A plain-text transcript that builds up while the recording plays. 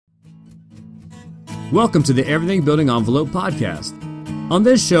Welcome to the Everything Building Envelope podcast. On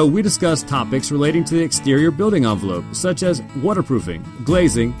this show, we discuss topics relating to the exterior building envelope, such as waterproofing,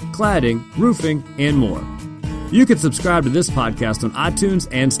 glazing, cladding, roofing, and more. You can subscribe to this podcast on iTunes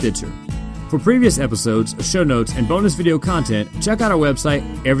and Stitcher. For previous episodes, show notes, and bonus video content, check out our website,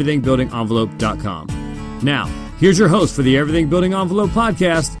 everythingbuildingenvelope.com. Now, here's your host for the Everything Building Envelope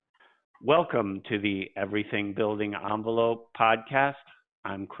podcast. Welcome to the Everything Building Envelope podcast.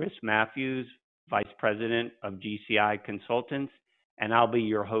 I'm Chris Matthews, Vice President of GCI Consultants, and I'll be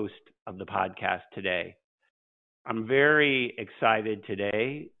your host of the podcast today. I'm very excited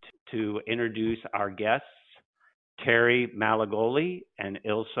today to introduce our guests, Terry Malagoli and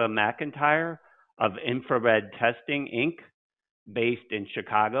Ilsa McIntyre of Infrared Testing, Inc., based in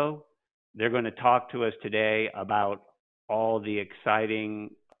Chicago. They're going to talk to us today about all the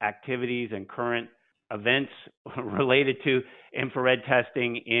exciting activities and current events related to infrared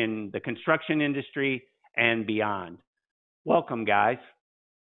testing in the construction industry and beyond. Welcome, guys.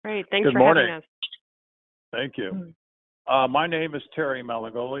 Great. Thanks for having us. Thank you. My name is Terry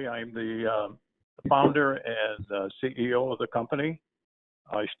Malagoli. I'm the founder and CEO of the company.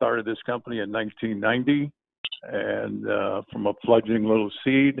 I started this company in 1990 and from a fledgling little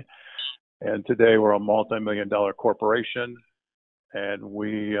seed. And today we're a multi-million-dollar corporation, and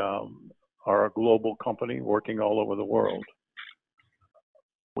we are a global company working all over the world.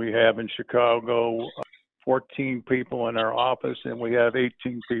 We have in Chicago 14 people in our office, and we have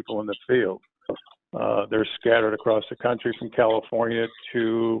 18 people in the field. They're scattered across the country from California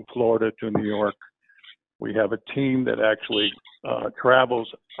to Florida to New York. We have a team that actually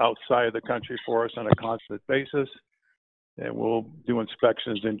travels outside of the country for us on a constant basis, and we'll do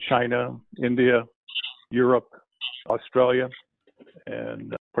inspections in China, India, Europe, Australia,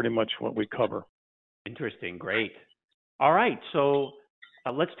 and pretty much what we cover. Interesting. Great. All right. So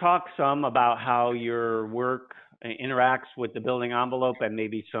let's talk some about how your work interacts with the building envelope and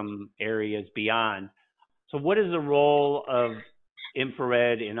maybe some areas beyond. So what is the role of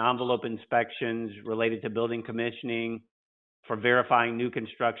infrared in envelope inspections related to building commissioning for verifying new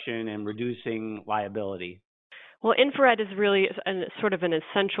construction and reducing liability? Well, infrared is really sort of an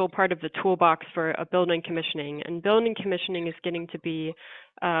essential part of the toolbox for a building commissioning. And building commissioning is getting to be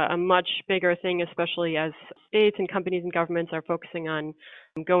a much bigger thing, especially as states and companies and governments are focusing on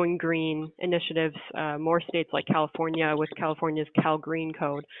going green initiatives. More states like California, with California's Cal Green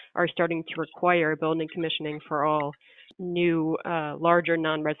Code, are starting to require building commissioning for all new, larger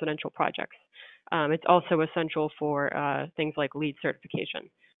non-residential projects. It's also essential for things like LEED certification.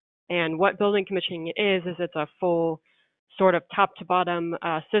 And what building commissioning is it's a full sort of top to bottom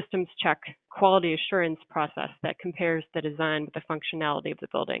systems check quality assurance process that compares the design with the functionality of the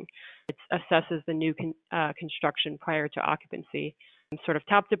building. It assesses the new construction prior to occupancy, sort of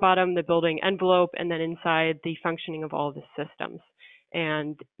top to bottom, the building envelope, and then inside the functioning of all the systems.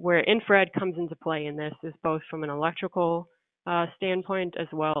 And where infrared comes into play in this is both from an electrical standpoint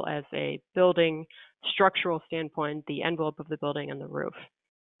as well as a building structural standpoint, the envelope of the building and the roof.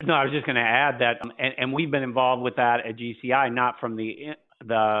 No, I was just going to add that, and we've been involved with that at GCI, not from the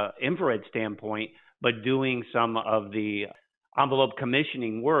infrared standpoint, but doing some of the envelope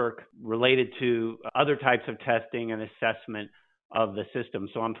commissioning work related to other types of testing and assessment of the system.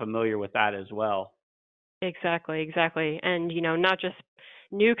 So I'm familiar with that as well. Exactly. And, not just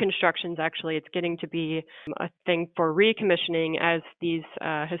new constructions, actually, it's getting to be a thing for recommissioning as these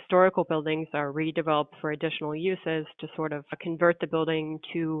historical buildings are redeveloped for additional uses to sort of convert the building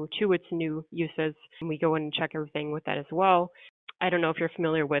to its new uses. And we go in and check everything with that as well. I don't know if you're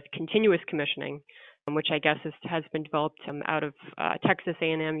familiar with continuous commissioning, which I guess has been developed out of Texas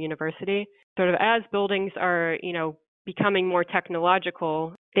A&M University. Sort of as buildings are, becoming more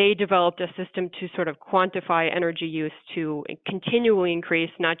technological, they developed a system to sort of quantify energy use to continually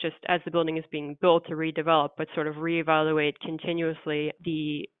increase, not just as the building is being built to redevelop, but sort of reevaluate continuously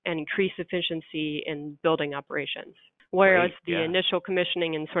and increase efficiency in building operations. Whereas the initial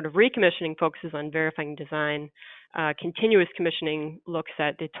commissioning and sort of recommissioning focuses on verifying design, continuous commissioning looks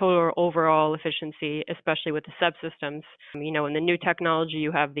at the total overall efficiency, especially with the subsystems. In the new technology,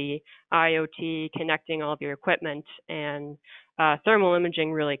 you have the IoT connecting all of your equipment, and thermal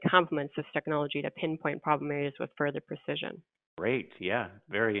imaging really complements this technology to pinpoint problem areas with further precision. Great. Yeah,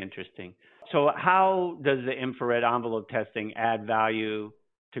 very interesting. So how does the infrared envelope testing add value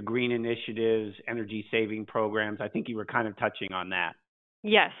to green initiatives, energy saving programs? I think you were kind of touching on that.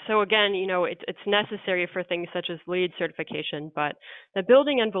 Yes. So again, it's necessary for things such as LEED certification, but the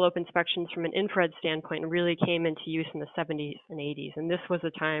building envelope inspections from an infrared standpoint really came into use in the 70s and 80s. And this was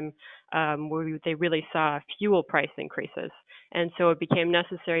a time where they really saw fuel price increases. And so it became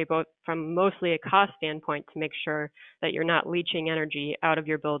necessary both from mostly a cost standpoint to make sure that you're not leaching energy out of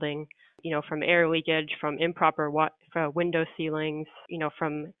your building, from air leakage, from improper window ceilings,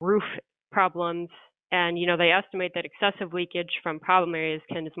 from roof problems. And, they estimate that excessive leakage from problem areas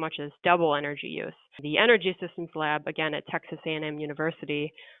can as much as double energy use. The Energy Systems Lab, again at Texas A&M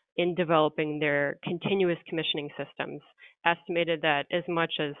University, in developing their continuous commissioning systems, estimated that as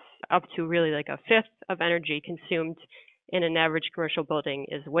much as up to really like a fifth of energy consumed in an average commercial building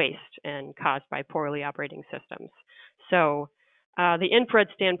is waste and caused by poorly operating systems. So the infrared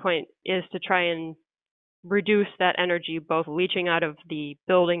standpoint is to try and reduce that energy, both leaching out of the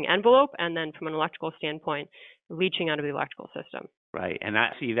building envelope and then from an electrical standpoint, leaching out of the electrical system. Right. And I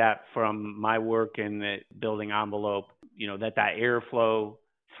see that from my work in the building envelope, that airflow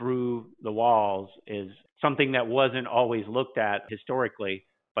through the walls is something that wasn't always looked at historically.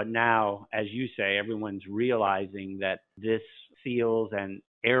 But now, as you say, everyone's realizing that this seals and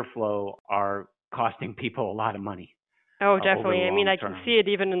airflow are costing people a lot of money. Oh, definitely. I mean, I can see it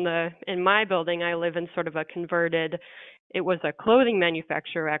even in my building. I live in sort of a converted, it was a clothing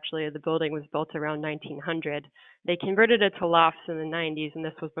manufacturer, actually. The building was built around 1900. They converted it to lofts in the 90s, and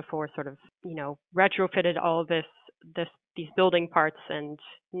this was before sort of, retrofitted all of these building parts. And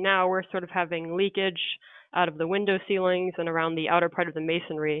now we're sort of having leakage out of the window ceilings and around the outer part of the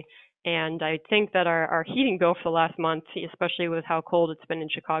masonry. And I think that our heating bill for the last month, especially with how cold it's been in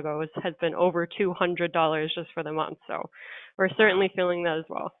Chicago, has been over $200 just for the month. So we're certainly feeling that as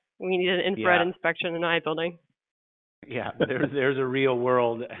well. We need an infrared inspection in my building. Yeah, there's a real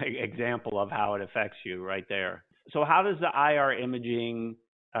world example of how it affects you right there. So how does the IR imaging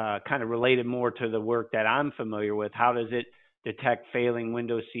kind of related more to the work that I'm familiar with? How does it detect failing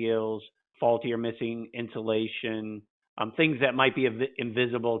window seals, faulty or missing insulation, things that might be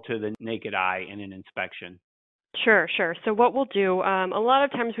invisible to the naked eye in an inspection? Sure. So what we'll do, a lot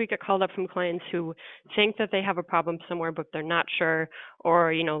of times we get called up from clients who think that they have a problem somewhere, but they're not sure,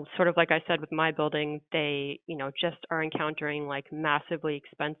 or, sort of like I said with my building, they, just are encountering like massively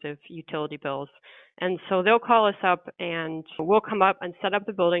expensive utility bills. And so they'll call us up and we'll come up and set up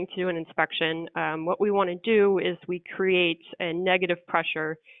the building to do an inspection. What we want to do is we create a negative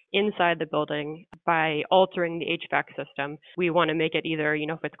pressure inside the building by altering the HVAC system. We want to make it either,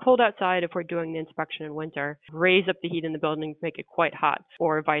 if it's cold outside, if we're doing the inspection in winter, raise up the heat in the building, make it quite hot,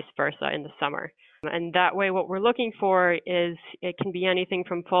 or vice versa in the summer. And that way, what we're looking for is it can be anything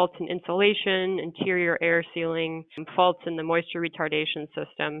from faults in insulation, interior air sealing, faults in the moisture retardation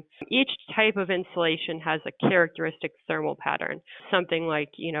system. Each type of insulation has a characteristic thermal pattern, something like,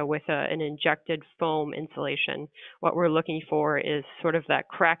 with an injected foam insulation. What we're looking for is sort of that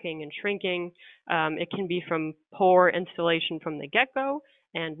cracking and shrinking. It can be from poor installation from the get-go,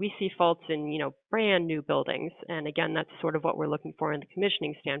 and we see faults in, brand new buildings. And again, that's sort of what we're looking for in the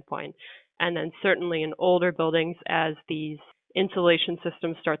commissioning standpoint. And then certainly in older buildings, as these insulation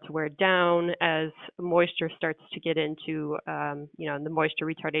systems start to wear down, as moisture starts to get into, the moisture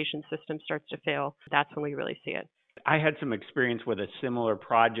retardation system starts to fail, that's when we really see it. I had some experience with a similar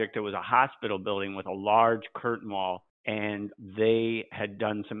project. It was a hospital building with a large curtain wall, and they had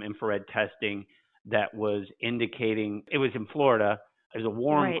done some infrared testing that was indicating, it was in Florida, it was a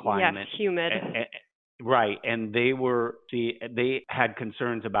warm climate. Yes, humid. Right, and they had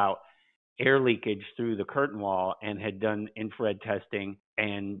concerns about air leakage through the curtain wall and had done infrared testing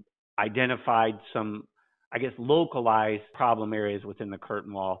and identified some, localized problem areas within the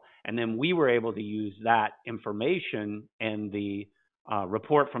curtain wall. And then we were able to use that information and the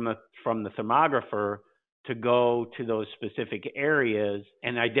report from the thermographer to go to those specific areas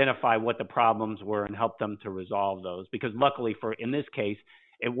and identify what the problems were and help them to resolve those. Because luckily in this case,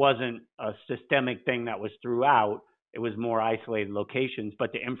 it wasn't a systemic thing that was throughout. It was more isolated locations,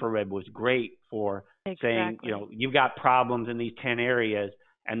 but the infrared was great for saying, you've got problems in these 10 areas,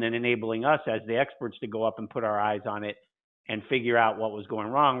 and then enabling us as the experts to go up and put our eyes on it and figure out what was going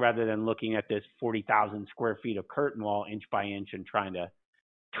wrong rather than looking at this 40,000 square feet of curtain wall inch by inch and trying to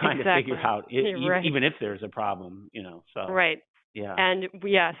figure out even if there's a problem, so. Right. Yeah. And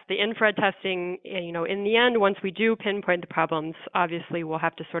yes, the infrared testing, in the end, once we do pinpoint the problems, obviously we'll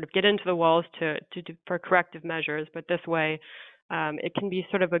have to sort of get into the walls for corrective measures. But this way, it can be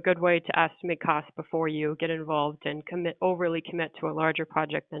sort of a good way to estimate costs before you get involved and overly commit to a larger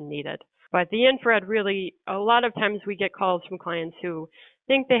project than needed. But the infrared really, a lot of times we get calls from clients who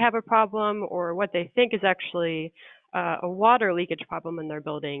think they have a problem or what they think is actually a water leakage problem in their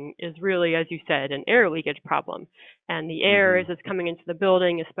building is really, as you said, an air leakage problem. And the air, as it's coming into the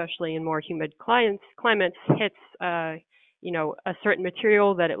building, especially in more humid climates, hits a certain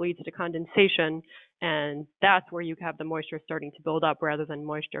material that it leads to condensation, and that's where you have the moisture starting to build up rather than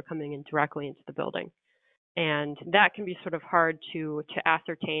moisture coming in directly into the building. And that can be sort of hard to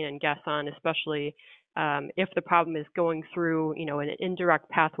ascertain and guess on, especially if the problem is going through, an indirect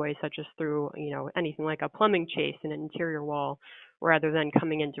pathway, such as through, anything like a plumbing chase in an interior wall, rather than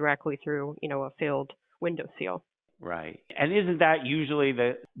coming in directly through, a failed window seal. Right. And isn't that usually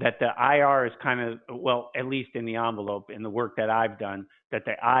that the IR is kind of, well, at least in the envelope, in the work that I've done, that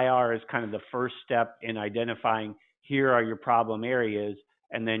the IR is kind of the first step in identifying here are your problem areas.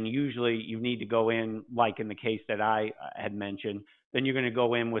 And then usually you need to go in, like in the case that I had mentioned, then you're going to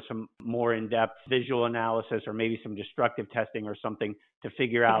go in with some more in-depth visual analysis or maybe some destructive testing or something to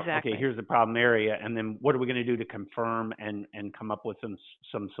figure out, Exactly. okay, here's the problem area. And then what are we going to do to confirm and come up with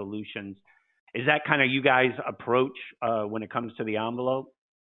some solutions? Is that kind of you guys' approach when it comes to the envelope?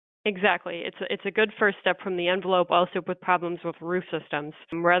 Exactly. It's a good first step from the envelope, also with problems with roof systems.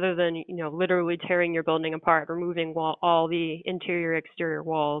 Rather than, literally tearing your building apart, removing all the interior, exterior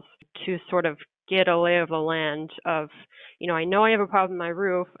walls to sort of get a lay of the land of, I know I have a problem in my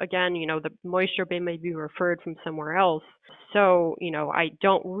roof. Again, the moisture may be referred from somewhere else. So, I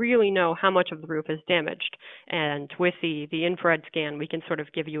don't really know how much of the roof is damaged. And with the infrared scan, we can sort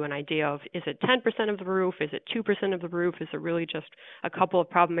of give you an idea of, is it 10% of the roof? Is it 2% of the roof? Is it really just a couple of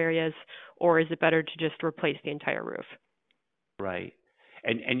problem areas? Or is it better to just replace the entire roof? Right.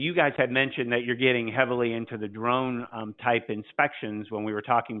 And you guys had mentioned that you're getting heavily into the drone type inspections when we were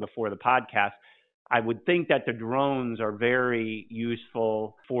talking before the podcast. I would think that the drones are very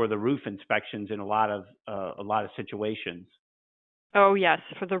useful for the roof inspections in a lot of situations. Oh, yes.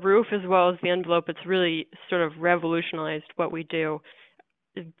 For the roof as well as the envelope, it's really sort of revolutionized what we do.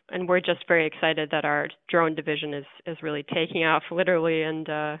 And we're just very excited that our drone division is really taking off literally and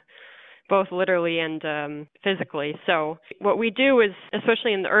both literally and physically. So what we do is,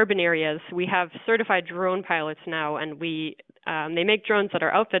 especially in the urban areas, we have certified drone pilots now, and they make drones that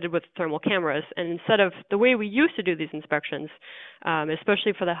are outfitted with thermal cameras. And instead of the way we used to do these inspections,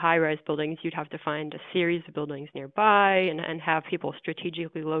 especially for the high-rise buildings, you'd have to find a series of buildings nearby and have people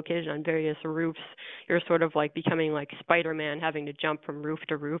strategically located on various roofs. You're sort of like becoming like Spider-Man, having to jump from roof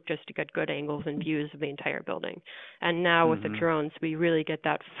to roof just to get good angles and views of the entire building. And now with the drones, we really get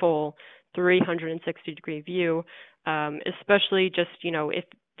that full 360-degree view, especially just, if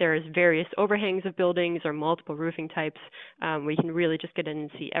there's various overhangs of buildings or multiple roofing types, we can really just get in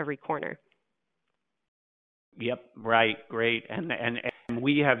and see every corner. Yep, right, great. And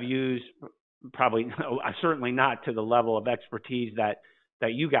we have used probably, certainly not to the level of expertise that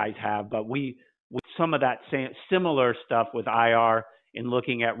you guys have, but we some of that similar stuff with IR in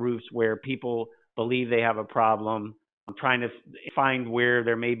looking at roofs where people believe they have a problem, trying to find where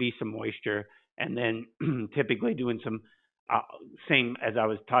there may be some moisture, and then typically doing some same as I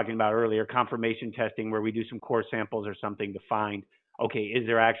was talking about earlier, confirmation testing where we do some core samples or something to find, okay, is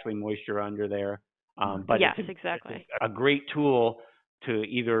there actually moisture under there? But yes, exactly. It's a great tool to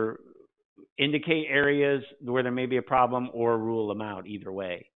either indicate areas where there may be a problem or rule them out either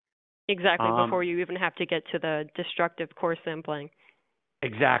way. Exactly, before you even have to get to the destructive core sampling.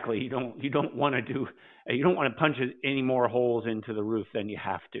 Exactly. You don't want to punch any more holes into the roof than you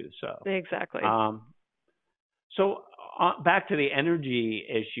have to. So exactly. So back to the energy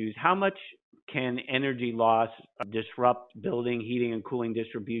issues. How much can energy loss disrupt building heating and cooling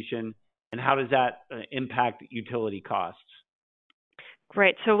distribution, and how does that impact utility costs?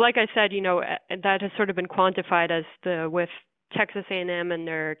 Great. So like I said, that has sort of been quantified as with Texas A&M and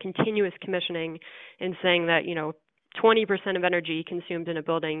their continuous commissioning in saying that, 20% of energy consumed in a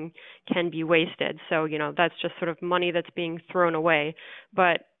building can be wasted. So, that's just sort of money that's being thrown away.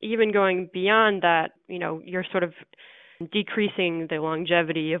 But even going beyond that, you're sort of decreasing the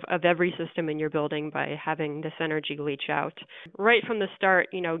longevity of every system in your building by having this energy leach out. Right from the start,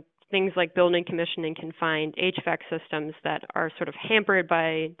 things like building commissioning can find HVAC systems that are sort of hampered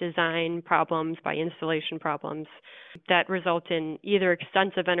by design problems, by installation problems that result in either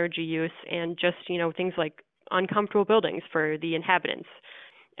extensive energy use and just, things like uncomfortable buildings for the inhabitants.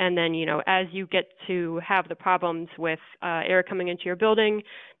 And then, as you get to have the problems with air coming into your building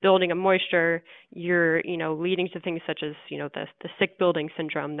of moisture, you're, leading to things such as, the sick building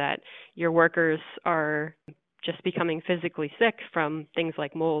syndrome, that your workers are just becoming physically sick from things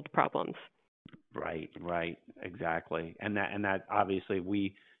like mold problems. Right, exactly. And that obviously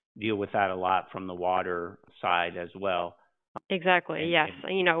we deal with that a lot from the water side as well. Exactly, yes.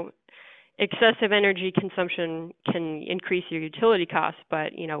 excessive energy consumption can increase your utility costs,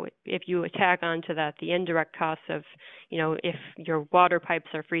 but, if you tack onto that the indirect costs of, if your water pipes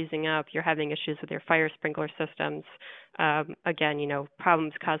are freezing up, you're having issues with your fire sprinkler systems, again,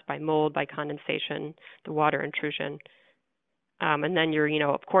 problems caused by mold, by condensation, the water intrusion. And then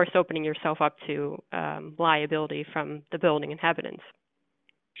you're, of course, opening yourself up to liability from the building inhabitants.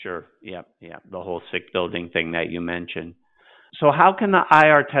 Sure. Yeah. The whole sick building thing that you mentioned. So how can the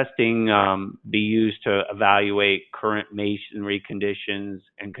IR testing be used to evaluate current masonry conditions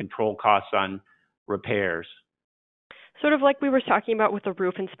and control costs on repairs? Sort of like we were talking about with the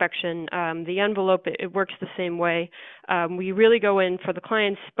roof inspection, the envelope, it works the same way. We really go in for the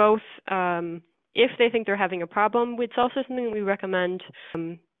clients both if they think they're having a problem. It's also something that we recommend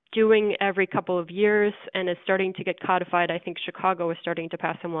doing every couple of years, and it's starting to get codified. I think Chicago is starting to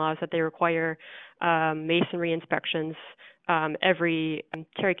pass some laws that they require masonry inspections every.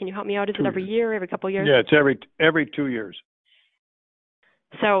 Terry, can you help me out? Is it every year, every couple of years? Yeah, it's every 2 years.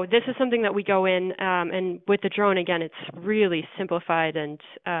 So this is something that we go in, and with the drone, again, it's really simplified and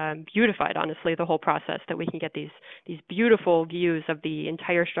beautified, honestly, the whole process, that we can get these beautiful views of the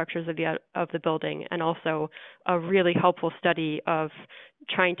entire structures of the building, and also a really helpful study of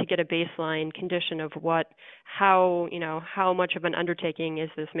trying to get a baseline condition of how much of an undertaking is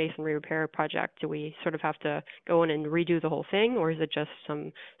this masonry repair project? Do we sort of have to go in and redo the whole thing, or is it just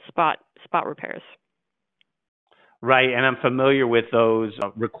some spot repairs? Right, and I'm familiar with those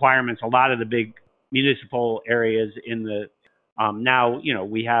requirements. A lot of the big municipal areas in the now,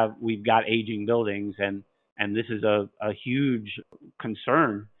 we've got aging buildings, and this is a huge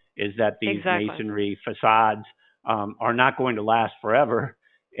concern, is that these Exactly. masonry facades are not going to last forever,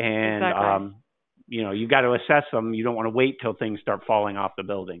 and Exactly. You've got to assess them. You don't want to wait till things start falling off the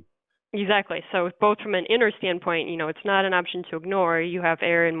building. Exactly. So both from an inner standpoint, it's not an option to ignore. You have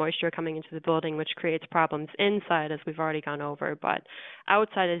air and moisture coming into the building, which creates problems inside, as we've already gone over. But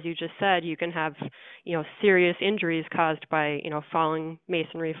outside, as you just said, you can have, serious injuries caused by, falling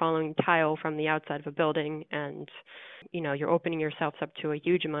masonry, falling tile from the outside of a building. And, you're opening yourselves up to a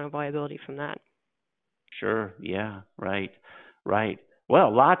huge amount of liability from that. Sure. Yeah. Right.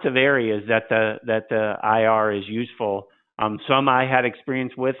 Well, lots of areas that the IR is useful. Some I had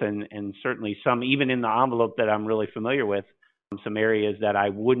experience with, and certainly some even in the envelope that I'm really familiar with, some areas that I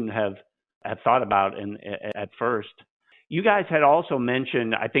wouldn't have thought about at first. You guys had also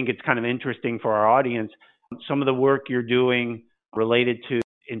mentioned, I think it's kind of interesting for our audience, some of the work you're doing related to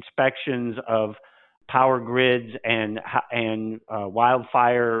inspections of power grids and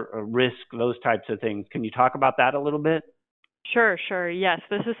wildfire risk, those types of things. Can you talk about that a little bit? Sure. Yes,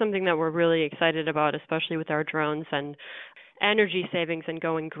 this is something that we're really excited about, especially with our drones and energy savings and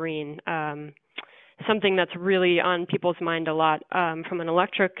going green. Something that's really on people's mind a lot from an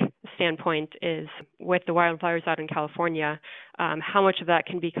electric standpoint is with the wildfires out in California, how much of that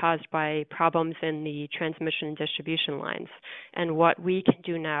can be caused by problems in the transmission and distribution lines. And what we can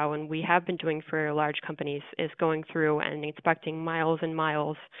do now, and we have been doing for large companies, is going through and inspecting miles and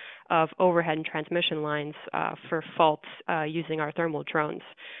miles of overhead and transmission lines for faults using our thermal drones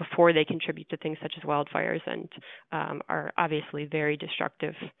before they contribute to things such as wildfires and are obviously very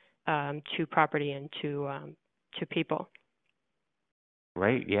destructive to property and to people.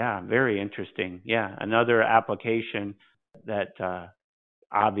 Right. Yeah. Very interesting. Yeah. Another application that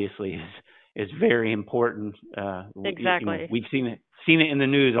obviously is very important. Exactly. We've seen it in the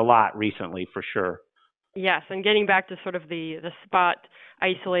news a lot recently, for sure. Yes, and getting back to sort of the spot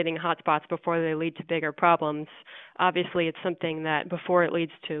isolating hotspots before they lead to bigger problems. Obviously, it's something that before it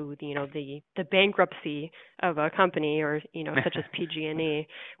leads to the bankruptcy of a company or such as PG&E,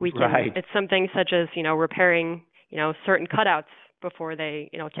 we can. Right. It's something such as repairing certain cutouts before they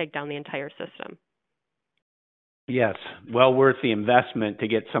take down the entire system. Yes, well worth the investment to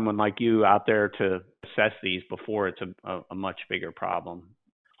get someone like you out there to assess these before it's a much bigger problem.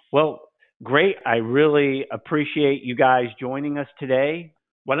 Well, great. I really appreciate you guys joining us today.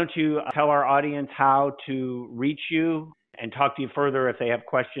 Why don't you tell our audience how to reach you and talk to you further if they have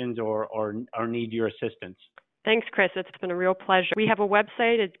questions or need your assistance? Thanks, Chris. It's been a real pleasure. We have a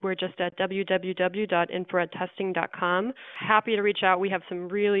website. We're just at www.infraredtesting.com. Happy to reach out. We have some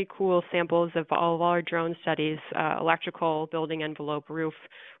really cool samples of all of our drone studies, electrical, building envelope, roof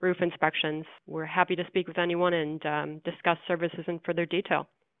inspections. We're happy to speak with anyone and discuss services in further detail.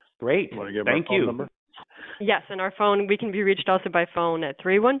 Great. Thank you. Number? Yes, and our phone, we can be reached also by phone at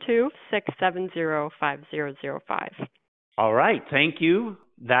 312-670-5005. All right. Thank you.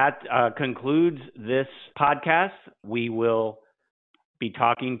 That concludes this podcast. We will be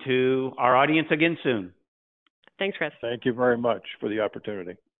talking to our audience again soon. Thanks, Chris. Thank you very much for the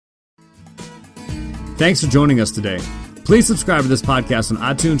opportunity. Thanks for joining us today. Please subscribe to this podcast on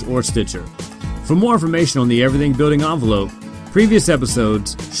iTunes or Stitcher. For more information on the Everything Building Envelope, previous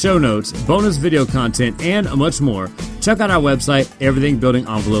episodes, show notes, bonus video content, and much more, check out our website,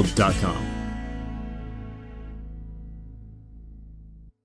 everythingbuildingenvelope.com.